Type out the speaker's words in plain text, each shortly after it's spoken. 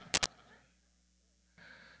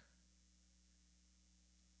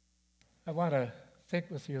I want to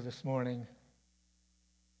think with you this morning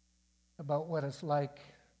about what it's like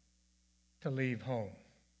to leave home.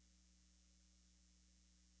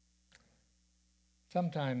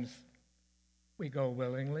 Sometimes we go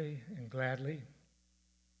willingly and gladly.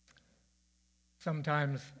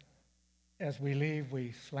 Sometimes as we leave,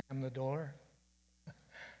 we slam the door.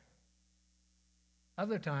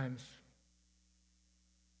 Other times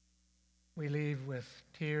we leave with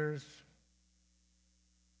tears.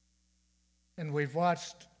 And we've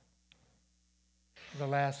watched the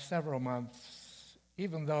last several months,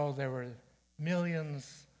 even though there were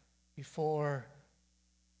millions before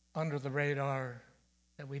under the radar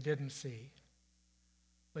that we didn't see.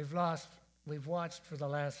 We've watched for the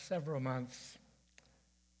last several months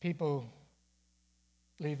people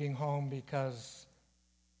leaving home because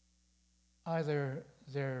either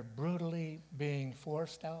they're brutally being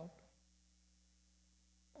forced out,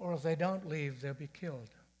 or if they don't leave, they'll be killed.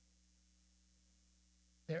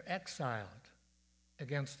 They're exiled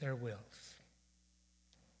against their wills.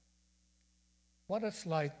 What it's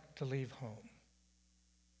like to leave home.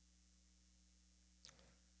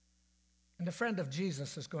 And a friend of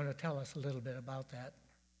Jesus is going to tell us a little bit about that.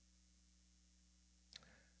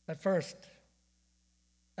 But first,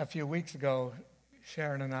 a few weeks ago,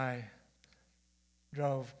 Sharon and I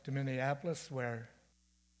drove to Minneapolis, where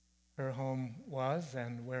her home was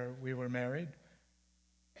and where we were married.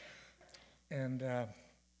 And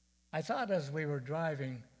I thought as we were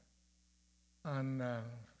driving on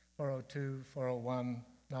 402, 401,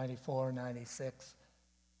 94, 96,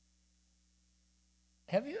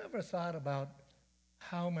 have you ever thought about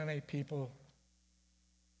how many people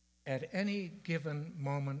at any given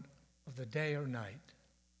moment of the day or night,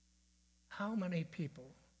 how many people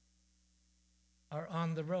are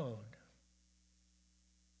on the road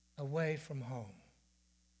away from home?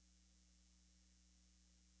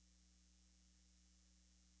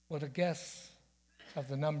 Would a guess of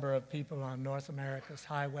the number of people on North America's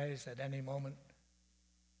highways at any moment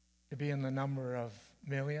to be in the number of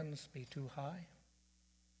millions be too high?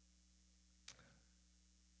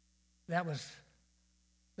 That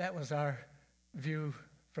was our view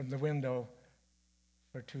from the window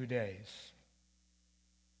for 2 days.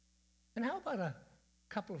 And how about a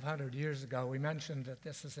couple of hundred years ago? We mentioned that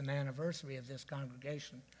this is an anniversary of this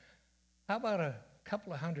congregation. How about a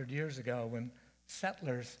couple of hundred years ago when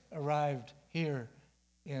settlers arrived here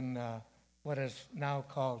in what is now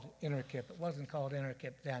called Innerkip? It wasn't called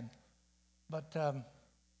Innerkip then. But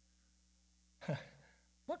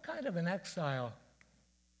what kind of an exile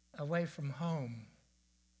away from home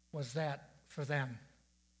was that for them?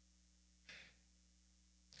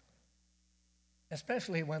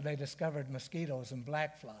 Especially when they discovered mosquitoes and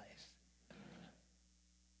black flies.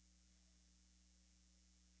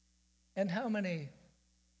 And how many,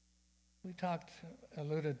 we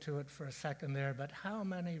alluded to it for a second there, but how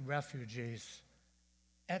many refugees,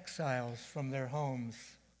 exiles from their homes,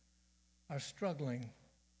 are struggling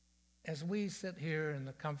as we sit here in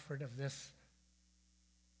the comfort of this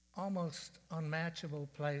almost unmatchable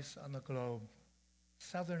place on the globe,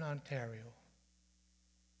 Southern Ontario,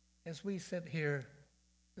 as we sit here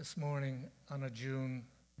this morning on a June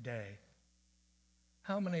day.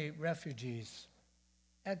 How many refugees,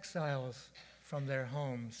 exiles from their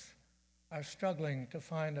homes, are struggling to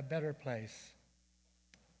find a better place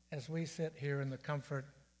as we sit here in the comfort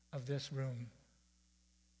of this room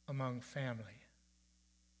among family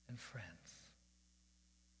and friends?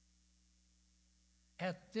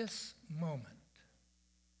 At this moment,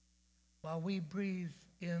 while we breathe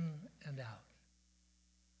in and out,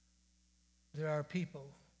 there are people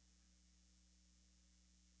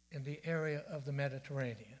in the area of the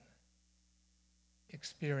Mediterranean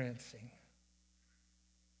experiencing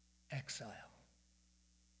exile.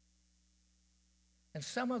 And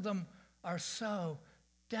some of them are so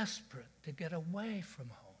desperate to get away from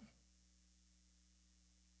home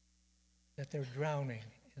that they're drowning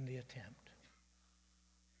in the attempt.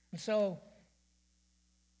 And so,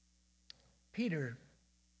 Peter,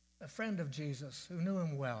 a friend of Jesus who knew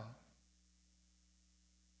him well,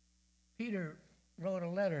 Peter wrote a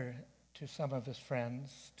letter to some of his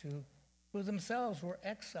friends who themselves were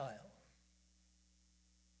exiled.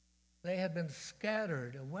 They had been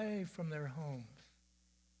scattered away from their homes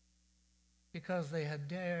because they had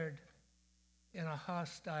dared in a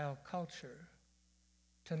hostile culture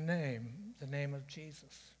to name the name of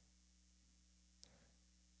Jesus.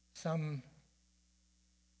 Some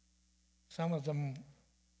of them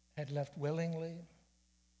had left willingly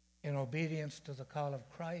in obedience to the call of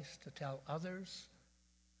Christ to tell others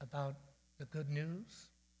about the good news.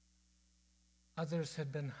 Others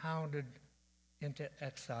had been hounded into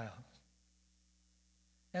exile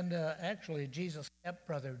And actually, Jesus'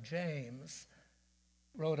 stepbrother James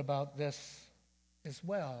wrote about this as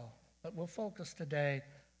well. But we'll focus today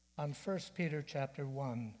on 1 Peter chapter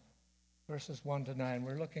 1, verses 1 to 9.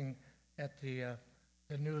 We're looking at the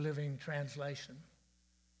New Living Translation.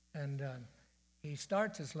 And he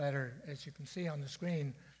starts his letter, as you can see on the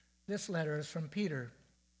screen. This letter is from Peter,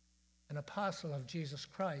 an apostle of Jesus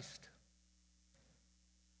Christ.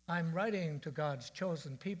 I'm writing to God's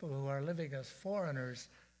chosen people who are living as foreigners,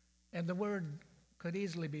 and the word could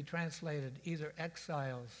easily be translated either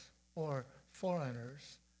exiles or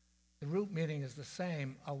foreigners. The root meaning is the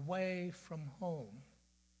same, away from home.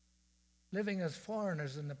 Living as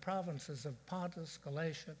foreigners in the provinces of Pontus,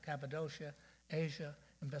 Galatia, Cappadocia, Asia,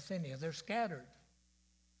 and Bithynia. They're scattered.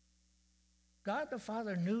 God the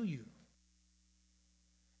Father knew you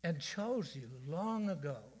and chose you long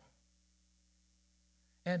ago,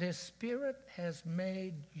 and his Spirit has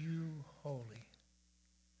made you holy.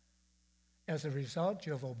 As a result,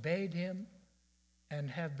 you have obeyed him and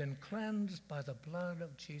have been cleansed by the blood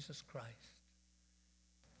of Jesus Christ.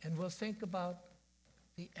 And we'll think about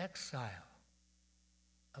the exile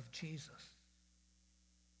of Jesus.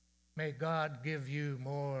 May God give you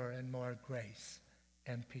more and more grace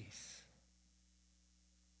and peace.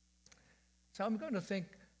 So I'm going to think,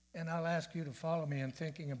 and I'll ask you to follow me in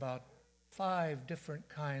thinking about 5 different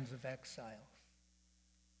kinds of exiles.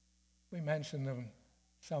 We mentioned them,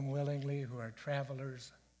 some willingly, who are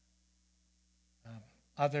travelers.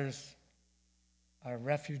 Others are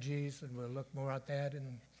refugees, and we'll look more at that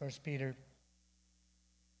in 1 Peter.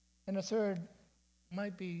 And a third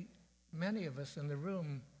might be many of us in the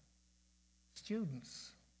room,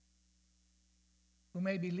 students, who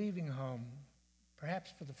may be leaving home,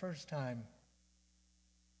 perhaps for the first time,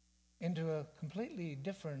 into a completely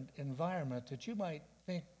different environment that you might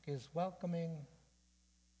think is welcoming,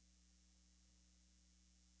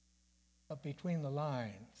 but between the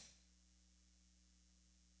lines,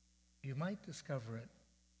 you might discover it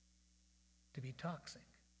to be toxic.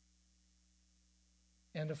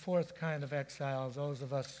 And a fourth kind of exile is those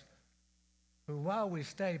of us who, while we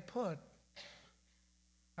stay put,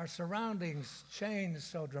 our surroundings change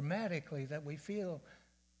so dramatically that we feel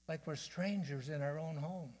like we're strangers in our own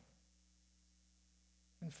home.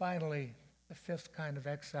 And finally, the fifth kind of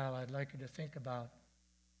exile I'd like you to think about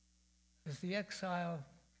is the exile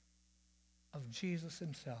of Jesus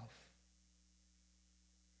himself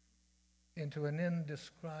into an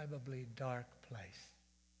indescribably dark place.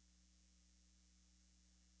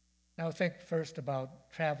 Now think first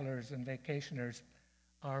about travelers and vacationers.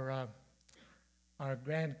 Our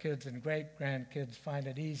grandkids and great-grandkids find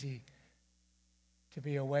it easy to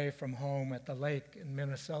be away from home at the lake in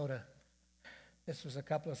Minnesota. This was a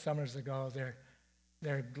couple of summers ago.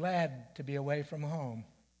 They're glad to be away from home.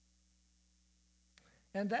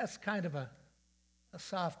 And that's kind of a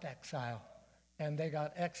soft exile. And they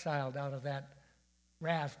got exiled out of that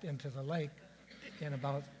raft into the lake in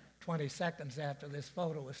about 20 seconds after this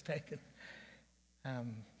photo was taken.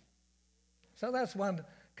 So that's one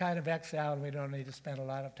kind of exile, and we don't need to spend a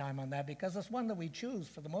lot of time on that because it's one that we choose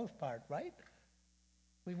for the most part, right?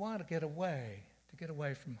 We want to get away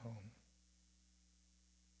from home.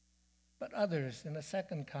 But others, in a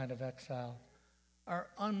second kind of exile, are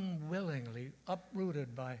unwillingly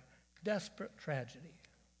uprooted by desperate tragedy.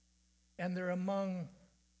 And they're among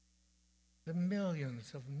the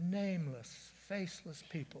millions of nameless, faceless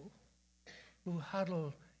people who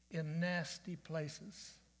huddle in nasty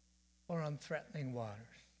places or on threatening waters.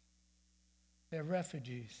 They're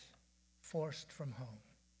refugees forced from home.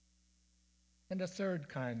 And a third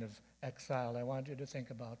kind of exile I want you to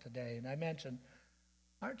think about today, and I mentioned,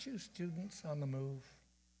 aren't you students on the move?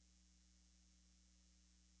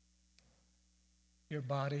 Your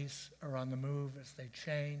bodies are on the move as they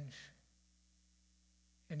change,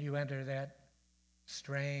 and you enter that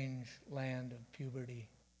strange land of puberty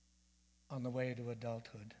on the way to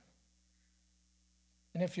adulthood.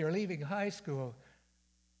 And if you're leaving high school,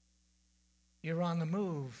 you're on the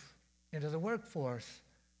move into the workforce,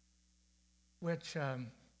 which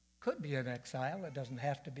could be an exile. It doesn't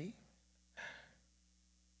have to be.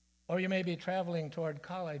 Or you may be traveling toward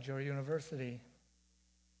college or university.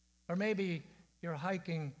 Or maybe you're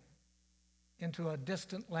hiking into a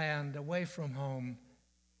distant land away from home,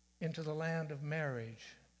 into the land of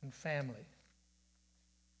marriage and family.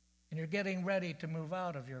 And you're getting ready to move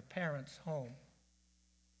out of your parents' home.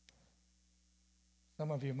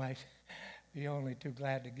 Some of you might be only too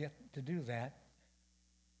glad to get to do that.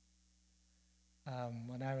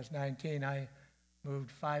 When I was 19, I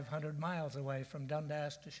moved 500 miles away from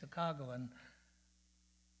Dundas to Chicago, and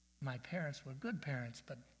my parents were good parents,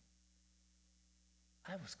 but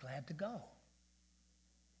I was glad to go.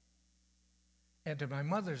 And to my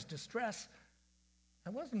mother's distress, I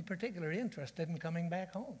wasn't particularly interested in coming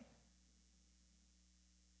back home.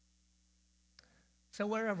 So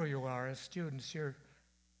wherever you are as students, you're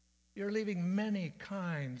leaving many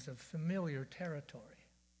kinds of familiar territory.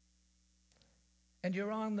 And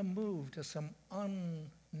you're on the move to some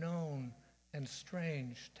unknown and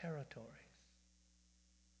strange territories.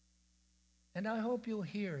 And I hope you'll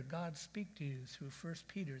hear God speak to you through 1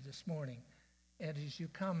 Peter this morning, and as you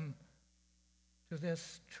come to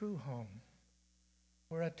this true home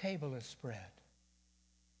where a table is spread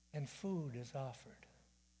and food is offered.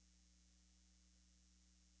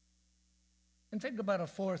 And think about a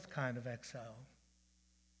fourth kind of exile.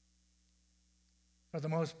 For the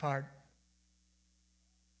most part,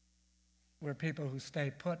 we're people who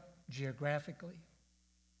stay put geographically.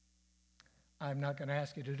 I'm not going to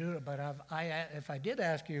ask you to do it, but if I did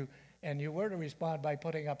ask you and you were to respond by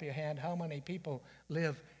putting up your hand, how many people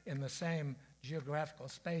live in the same geographical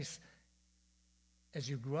space as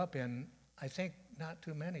you grew up in, I think not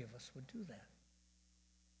too many of us would do that.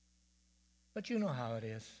 But you know how it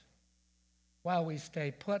is. While we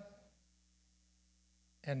stay put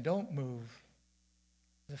and don't move,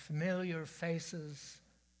 the familiar faces,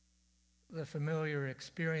 the familiar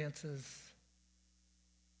experiences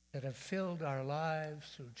that have filled our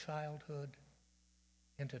lives through childhood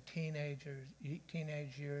into teenage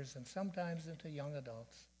years, and sometimes into young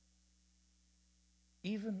adults,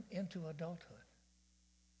 even into adulthood.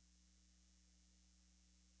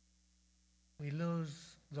 We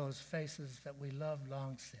lose those faces that we loved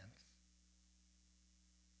long since.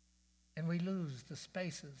 And we lose the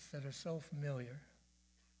spaces that are so familiar.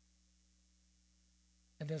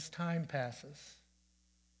 And as time passes,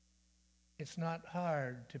 it's not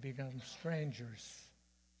hard to become strangers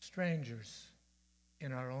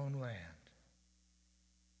in our own land.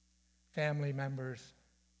 Family members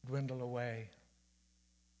dwindle away,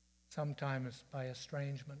 sometimes by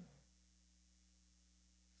estrangement,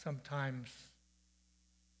 sometimes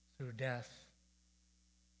through death.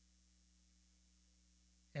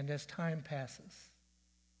 And as time passes,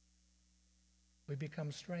 we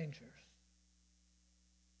become strangers.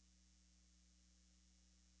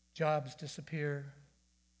 Jobs disappear.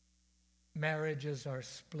 Marriages are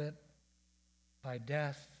split by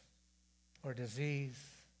death or disease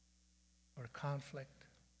or conflict.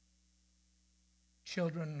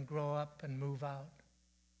 Children grow up and move out.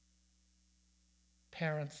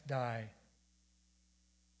 Parents die,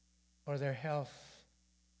 or their health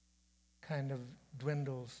kind of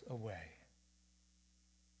dwindles away.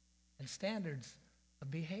 And standards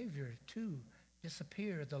of behavior, too,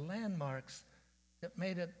 disappear. The landmarks that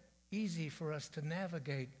made it easy for us to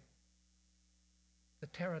navigate the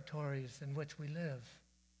territories in which we live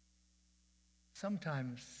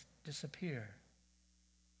sometimes disappear.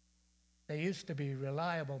 They used to be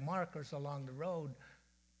reliable markers along the road,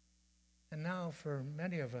 and now for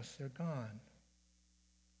many of us, they're gone.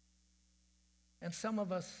 And some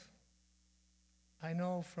of us, I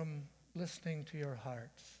know from listening to your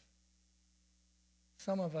hearts,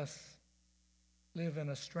 some of us live in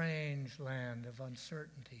a strange land of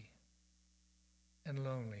uncertainty and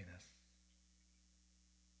loneliness.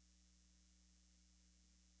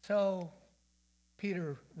 So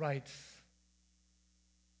Peter writes,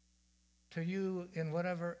 to you in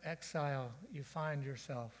whatever exile you find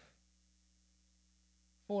yourself,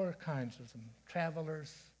 four kinds of them: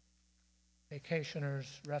 travelers, vacationers,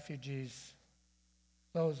 refugees,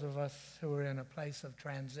 those of us who are in a place of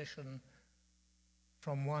transition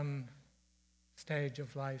from one stage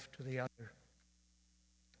of life to the other,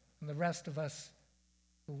 and the rest of us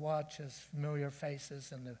who watch as familiar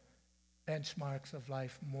faces and the benchmarks of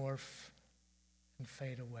life morph and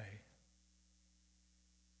fade away.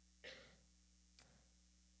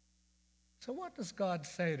 So what does God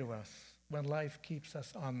say to us when life keeps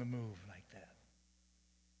us on the move like that?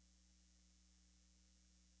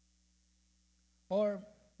 Or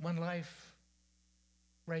when life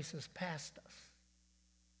races past us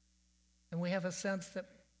and we have a sense that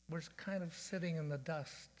we're kind of sitting in the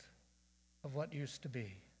dust of what used to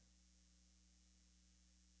be?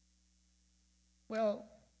 Well,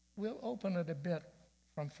 we'll open it a bit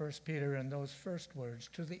from 1 Peter in those first words: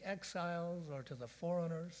 to the exiles or to the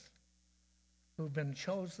foreigners who've been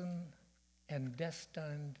chosen and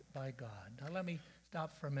destined by God. Now let me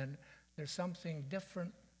stop for a minute. There's something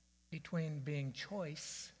different between being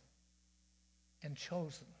choice and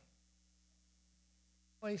chosen.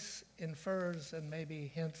 Choice infers and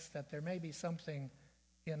maybe hints that there may be something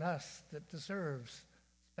in us that deserves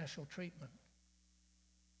special treatment.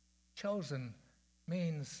 Chosen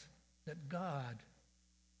means that God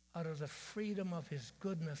out of the freedom of his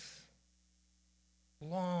goodness,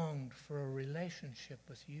 longed for a relationship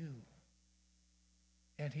with you.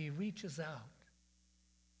 And he reaches out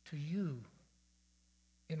to you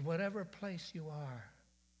in whatever place you are,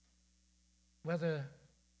 whether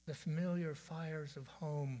the familiar fires of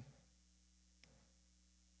home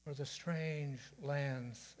or the strange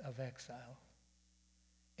lands of exile.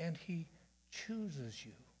 And he chooses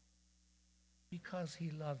you because he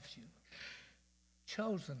loves you,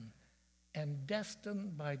 chosen and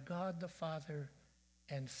destined by God the Father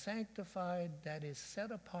and sanctified, that is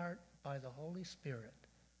set apart by the Holy Spirit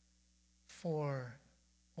for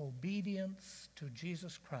obedience to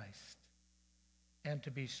Jesus Christ and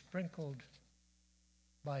to be sprinkled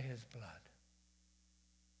by his blood.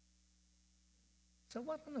 So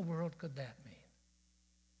what in the world could that mean?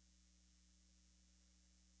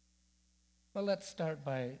 Well, let's start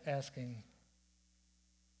by asking,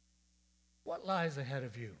 what lies ahead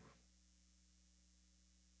of you?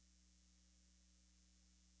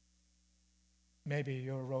 Maybe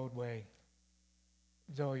your roadway,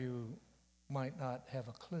 though you might not have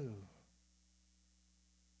a clue,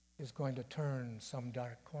 is going to turn some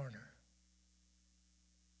dark corner.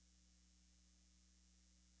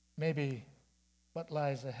 Maybe what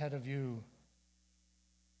lies ahead of you,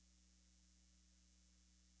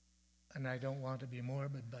 and I don't want to be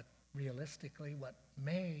morbid, but realistically, what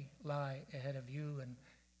may lie ahead of you, and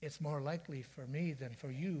it's more likely for me than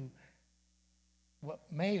for you, what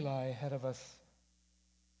may lie ahead of us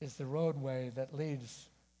is the roadway that leads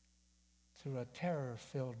through a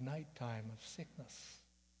terror-filled nighttime of sickness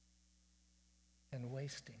and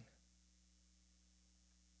wasting.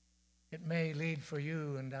 It may lead for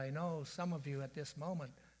you, and I know some of you at this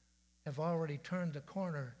moment have already turned the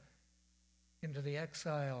corner into the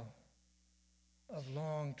exile of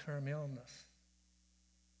long-term illness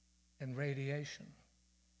and radiation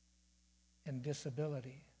and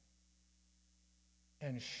disability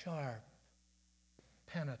and sharp,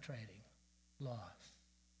 penetrating loss.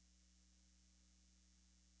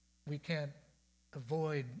 We can't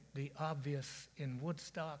avoid the obvious in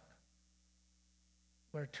Woodstock,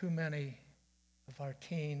 where too many of our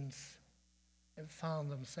teens have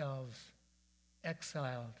found themselves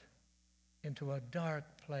exiled into a dark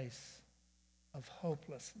place of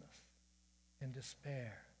hopelessness and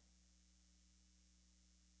despair.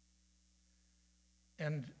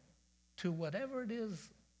 And to whatever it is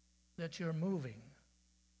that you're moving,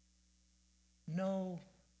 know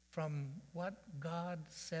from what God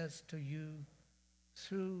says to you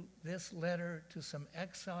through this letter to some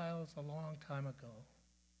exiles a long time ago,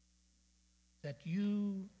 that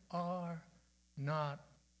you are not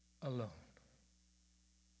alone.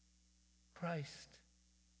 Christ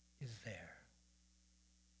is there.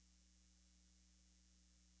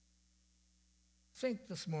 Think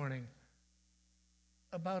this morning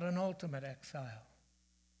about an ultimate exile,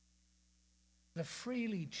 the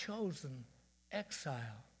freely chosen exile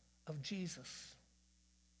of Jesus.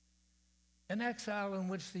 An exile in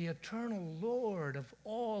which the eternal Lord of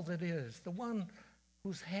all that is, the one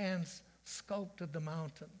whose hands sculpted the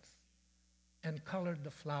mountains and colored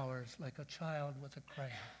the flowers like a child with a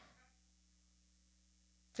crayon.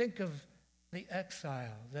 Think of the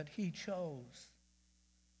exile that he chose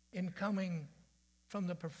in coming from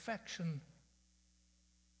the perfection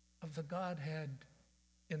of the Godhead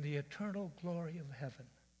in the eternal glory of heaven,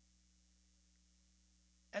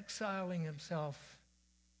 exiling himself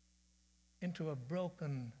into a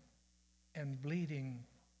broken and bleeding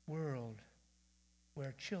world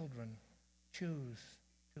where children choose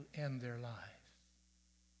to end their lives.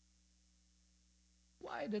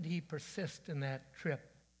 Why did he persist in that trip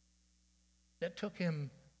that took him,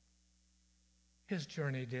 his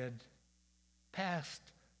journey did, past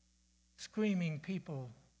screaming people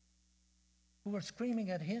who were screaming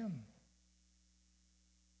at him,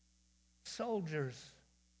 soldiers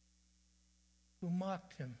who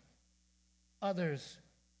mocked him, others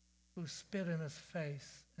who spit in his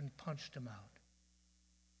face and punched him out?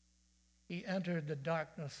 He entered the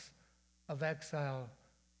darkness of exile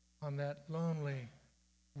on that lonely,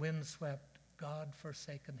 windswept,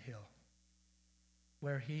 God-forsaken hill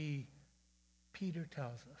where he, Peter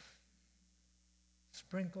tells us,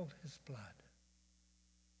 sprinkled his blood.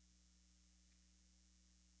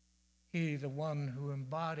 He, the one who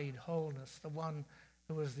embodied wholeness, the one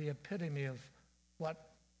who was the epitome of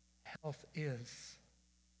what health is,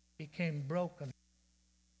 became broken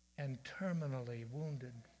and terminally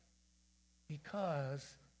wounded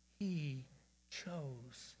because he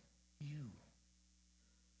chose you.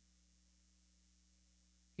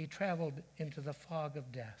 He traveled into the fog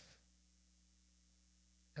of death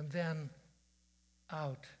and then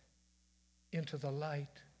out into the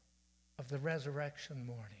light of the resurrection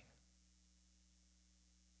morning.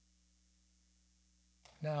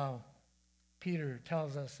 Now, Peter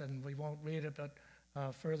tells us, and we won't read it, but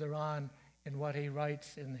further on in what he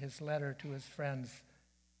writes in his letter to his friends,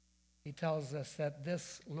 he tells us that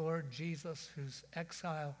this Lord Jesus, whose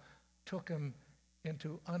exile took him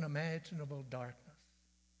into unimaginable darkness,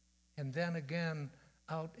 and then again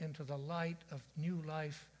out into the light of new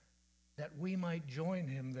life, that we might join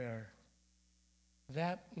him there.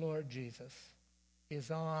 That Lord Jesus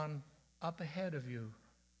is up ahead of you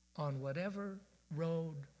on whatever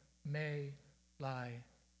road may lie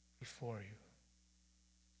before you.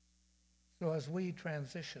 So as we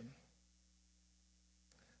transition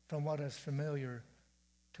from what is familiar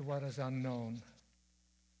to what is unknown,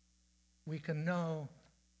 we can know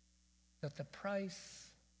that the price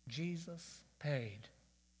Jesus paid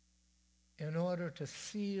in order to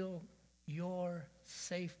seal your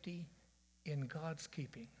safety in God's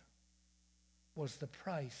keeping was the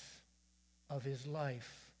price of his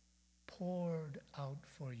life poured out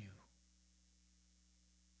for you.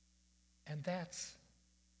 And that's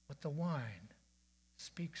what the wine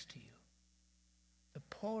speaks to you. The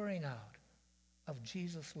pouring out of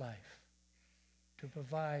Jesus' life to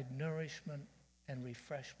provide nourishment and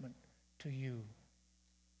refreshment to you,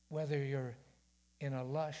 whether you're in a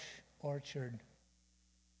lush orchard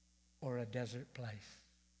or a desert place.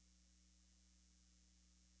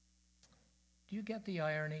 Do you get the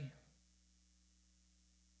irony?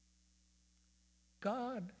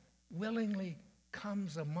 God willingly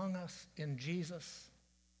comes among us in Jesus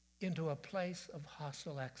into a place of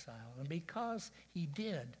hostile exile. And because he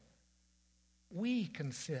did, we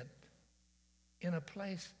can sit in a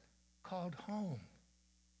place called home.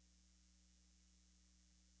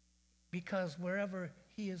 Because wherever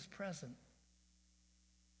he is present,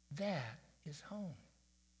 that is home.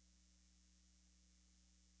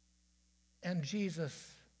 And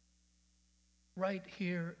Jesus, right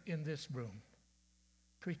here in this room,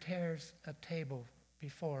 prepares a table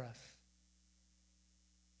before us,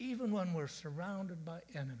 even when we're surrounded by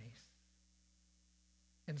enemies.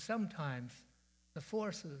 And sometimes the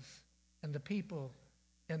forces and the people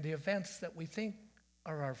and the events that we think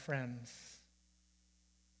are our friends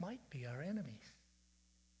might be our enemies.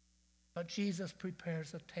 But Jesus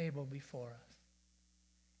prepares a table before us.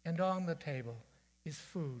 And on the table is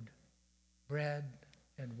food, bread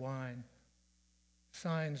and wine,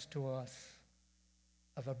 signs to us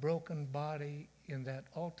of a broken body in that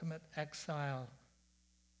ultimate exile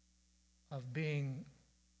of being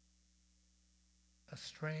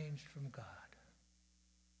estranged from God.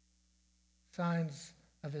 Signs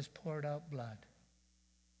of his poured out blood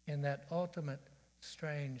in that ultimate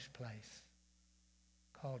strange place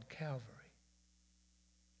called Calvary.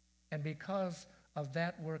 And because of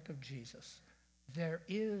that work of Jesus, there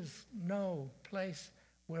is no place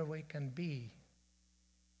where we can be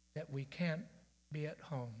that we can't be at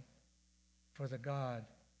home for the God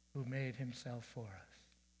who made himself for us.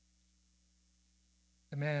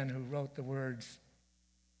 The man who wrote the words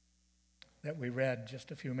that we read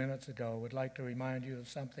just a few minutes ago would like to remind you of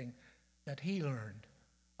something that he learned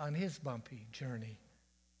on his bumpy journey,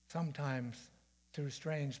 sometimes through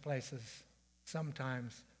strange places,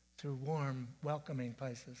 sometimes through warm, welcoming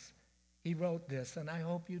places. He wrote this, and I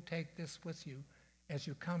hope you take this with you as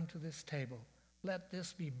you come to this table. Let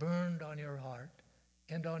this be burned on your heart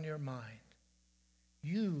and on your mind.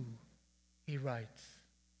 You, he writes,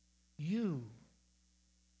 you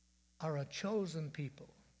are a chosen people.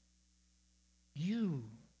 You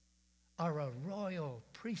are a royal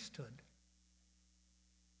priesthood,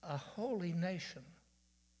 a holy nation,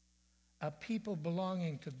 a people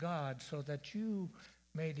belonging to God, so that you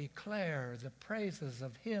may declare the praises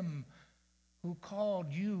of him who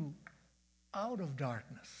called you out of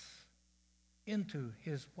darkness into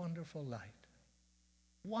his wonderful light.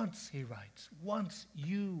 Once, he writes, once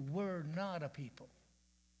you were not a people,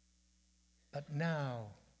 but now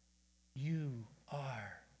you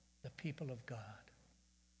are the people of God.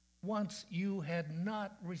 Once you had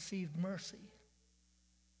not received mercy,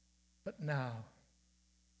 but now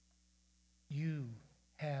you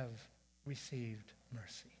have received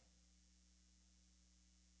mercy.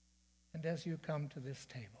 And as you come to this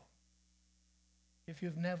table, if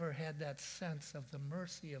you've never had that sense of the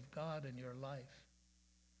mercy of God in your life,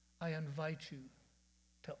 I invite you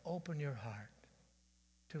to open your heart,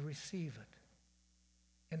 to receive it,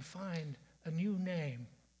 and find a new name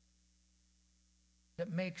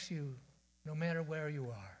that makes you, no matter where you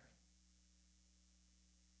are,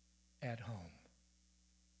 at home.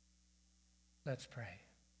 Let's pray.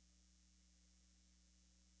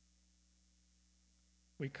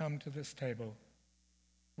 we come to this table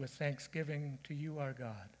with thanksgiving to you, our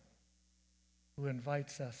God, who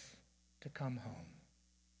invites us to come home.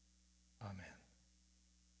 Amen.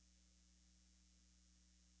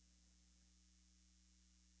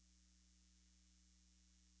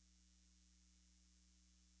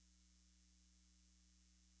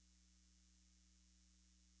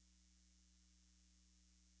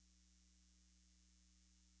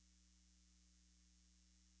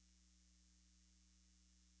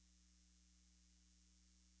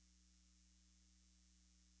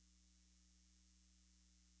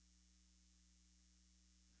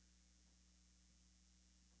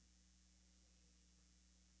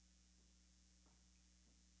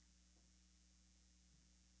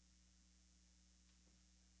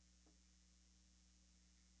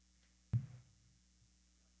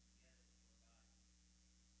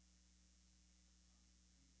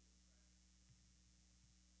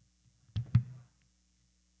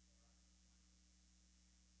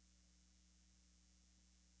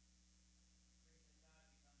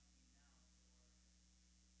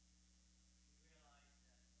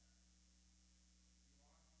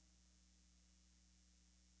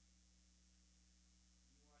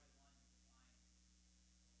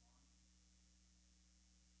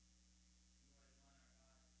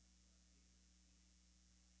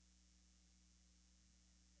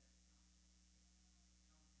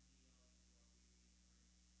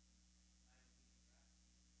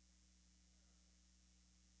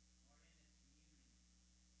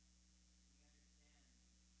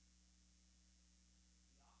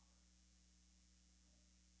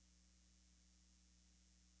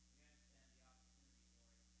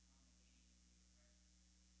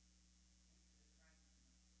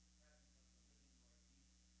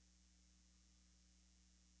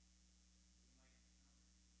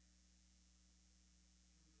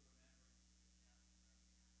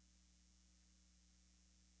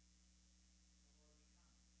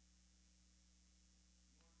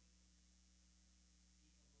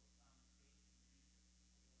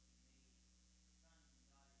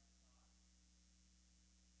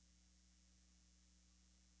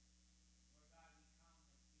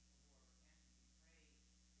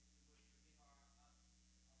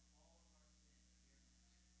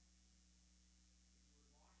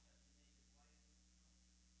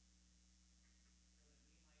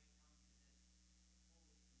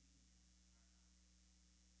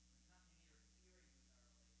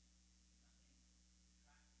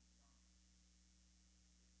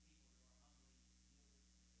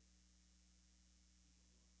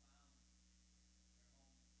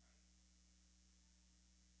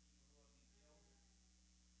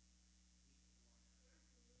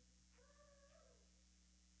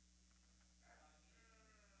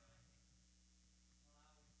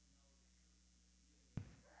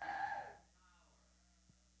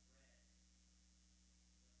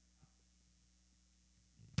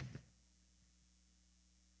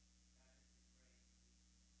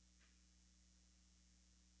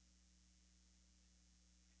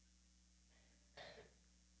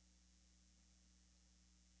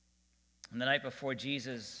 And the night before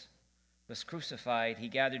Jesus was crucified, he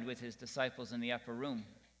gathered with his disciples in the upper room.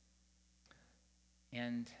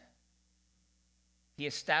 And he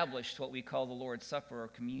established what we call the Lord's Supper or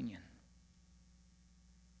communion.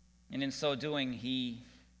 And in so doing, he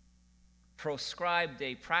proscribed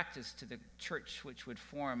a practice to the church which would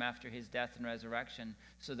form after his death and resurrection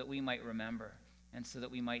so that we might remember and so that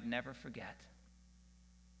we might never forget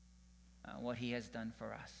what he has done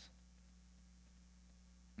for us.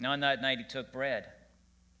 And on that night, he took bread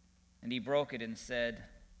and he broke it and said,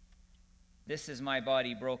 "This is my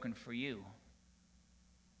body broken for you.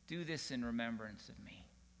 Do this in remembrance of me."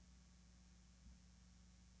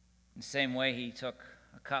 In the same way, he took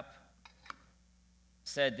a cup,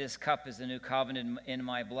 said, "This cup is the new covenant in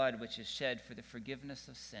my blood, which is shed for the forgiveness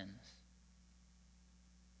of sins."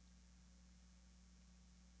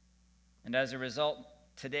 And as a result,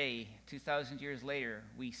 today, 2,000 years later,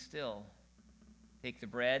 we still take the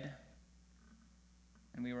bread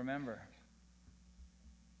and we remember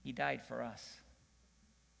he died for us.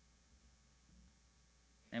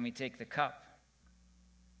 And we take the cup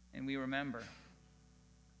and we remember,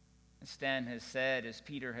 as Stan has said, as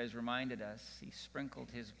Peter has reminded us, he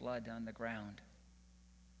sprinkled his blood on the ground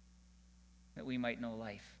that we might know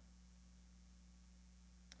life.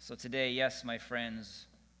 So today, yes, my friends,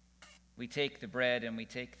 we take the bread and we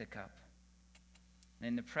take the cup. And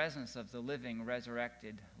in the presence of the living,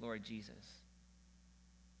 resurrected Lord Jesus,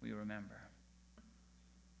 we remember.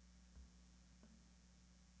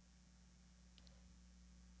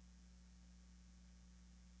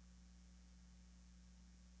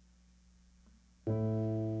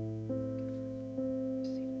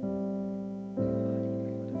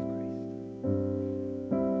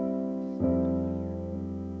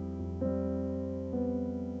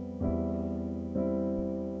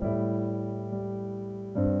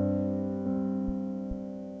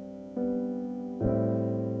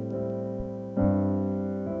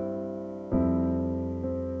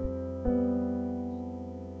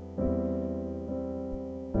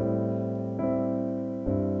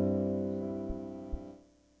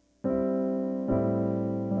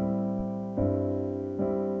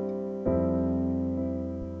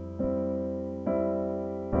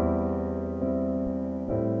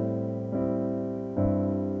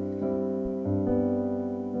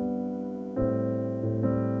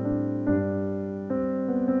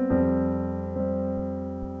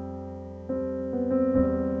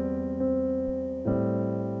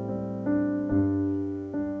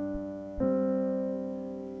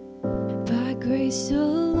 so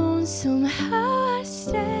alone, somehow I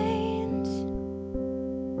stand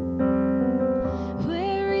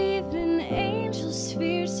where even angels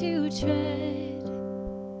fear to tread,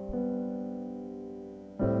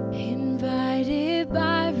 invited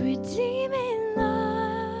by redeeming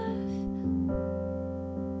love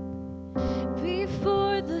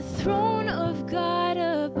before the throne of God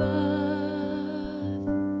above.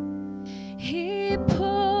 He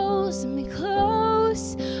pulls me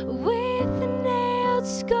close with nailed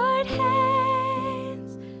scarred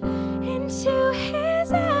hands into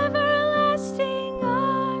his everlasting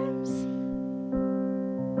arms.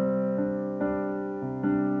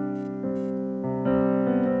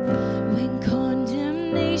 When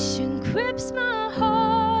condemnation grips my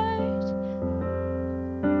heart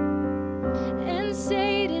and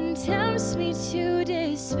Satan tempts me to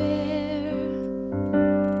despair,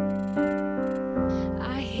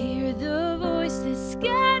 I hear the voice that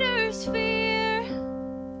scatters fear.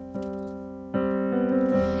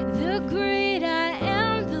 The great I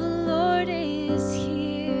am, the Lord is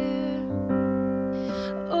here.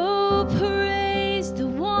 Oh, praise the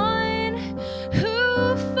one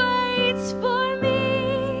who fights for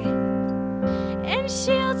me and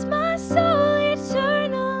shields my soul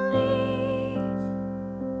eternally.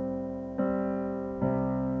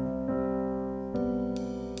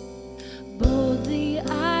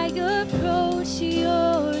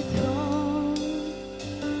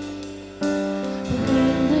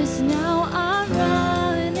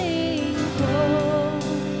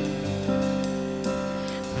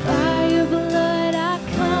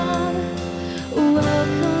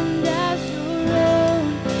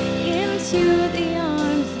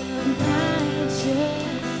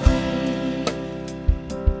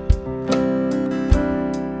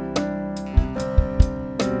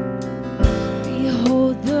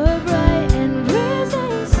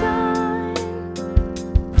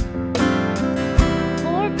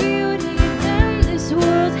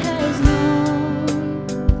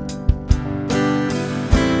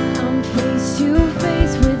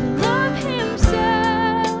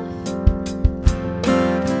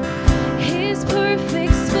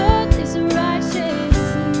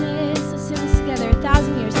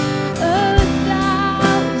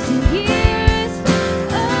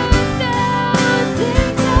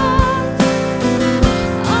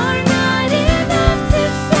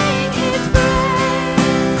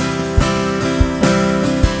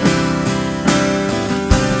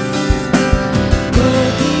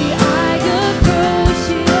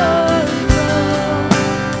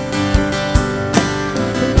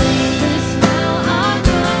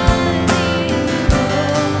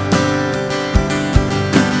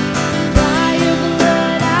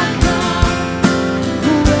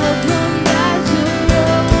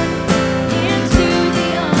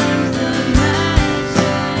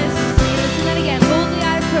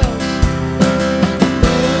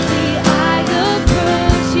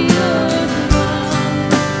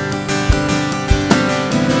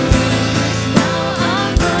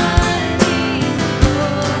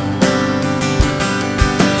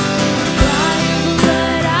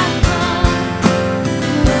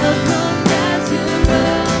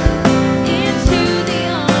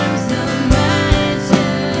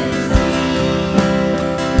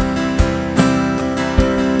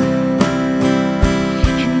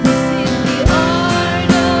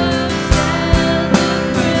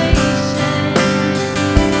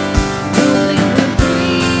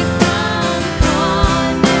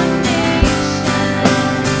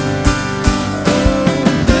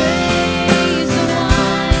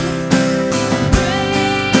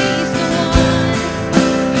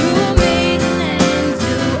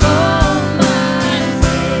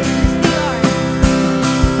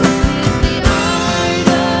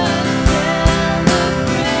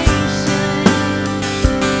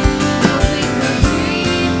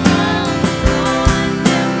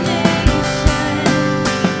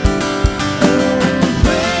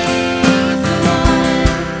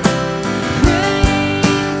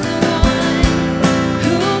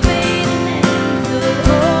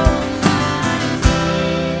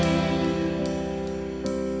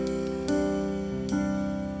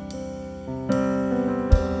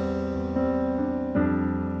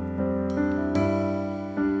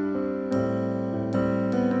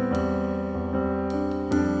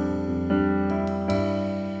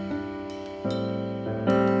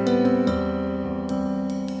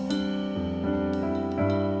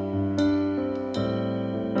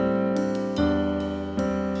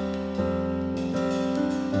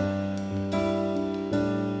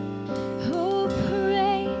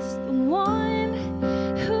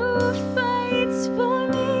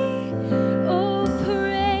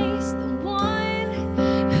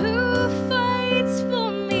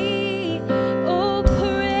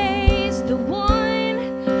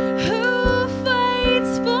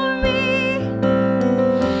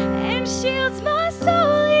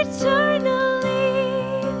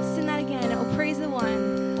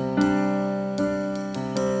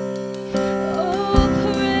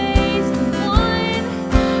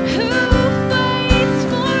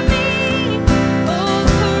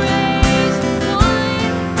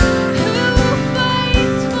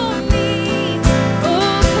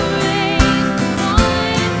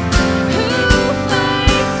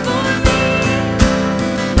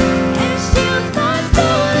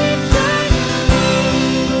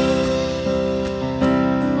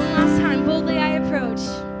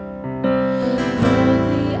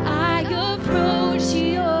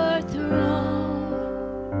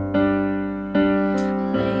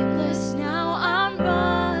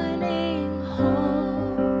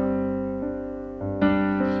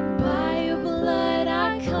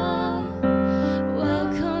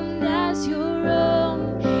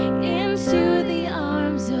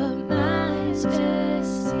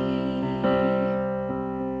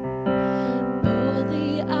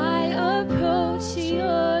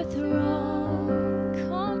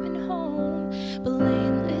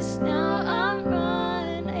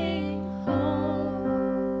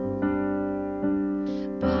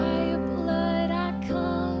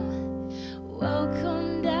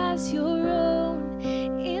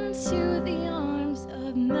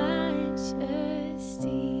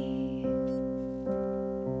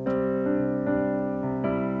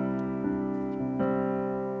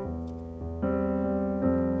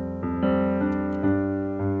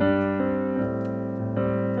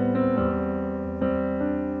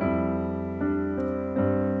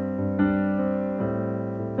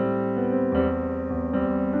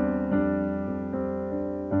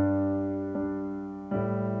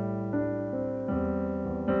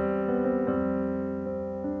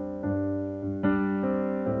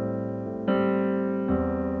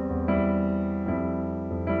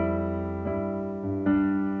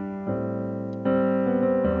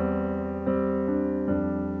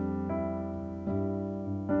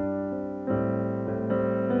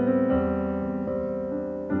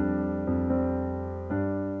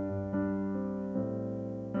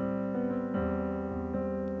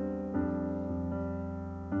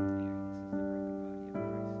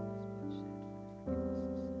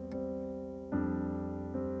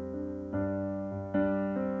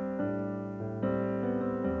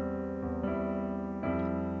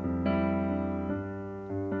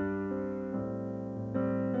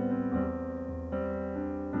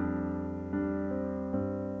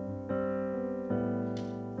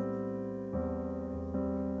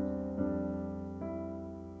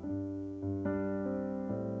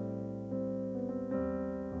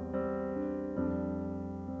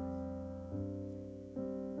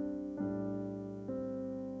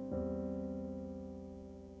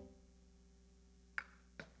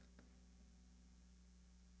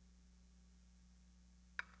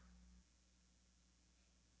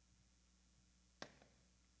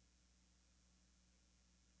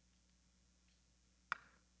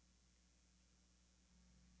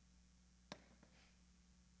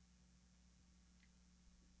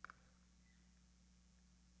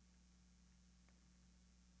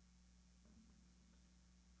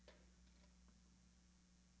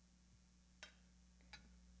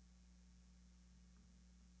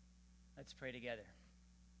 Let's pray together.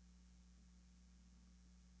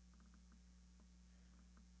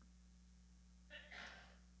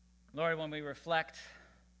 Lord, when we reflect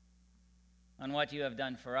on what you have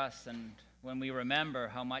done for us, and when we remember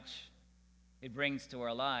how much it brings to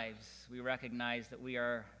our lives, we recognize that we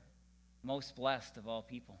are most blessed of all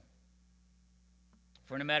people.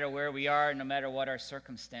 For no matter where we are, no matter what our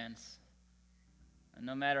circumstance, and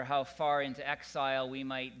no matter how far into exile we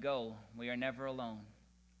might go, we are never alone.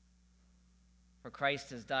 For Christ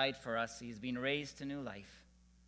has died for us. He has been raised to new life.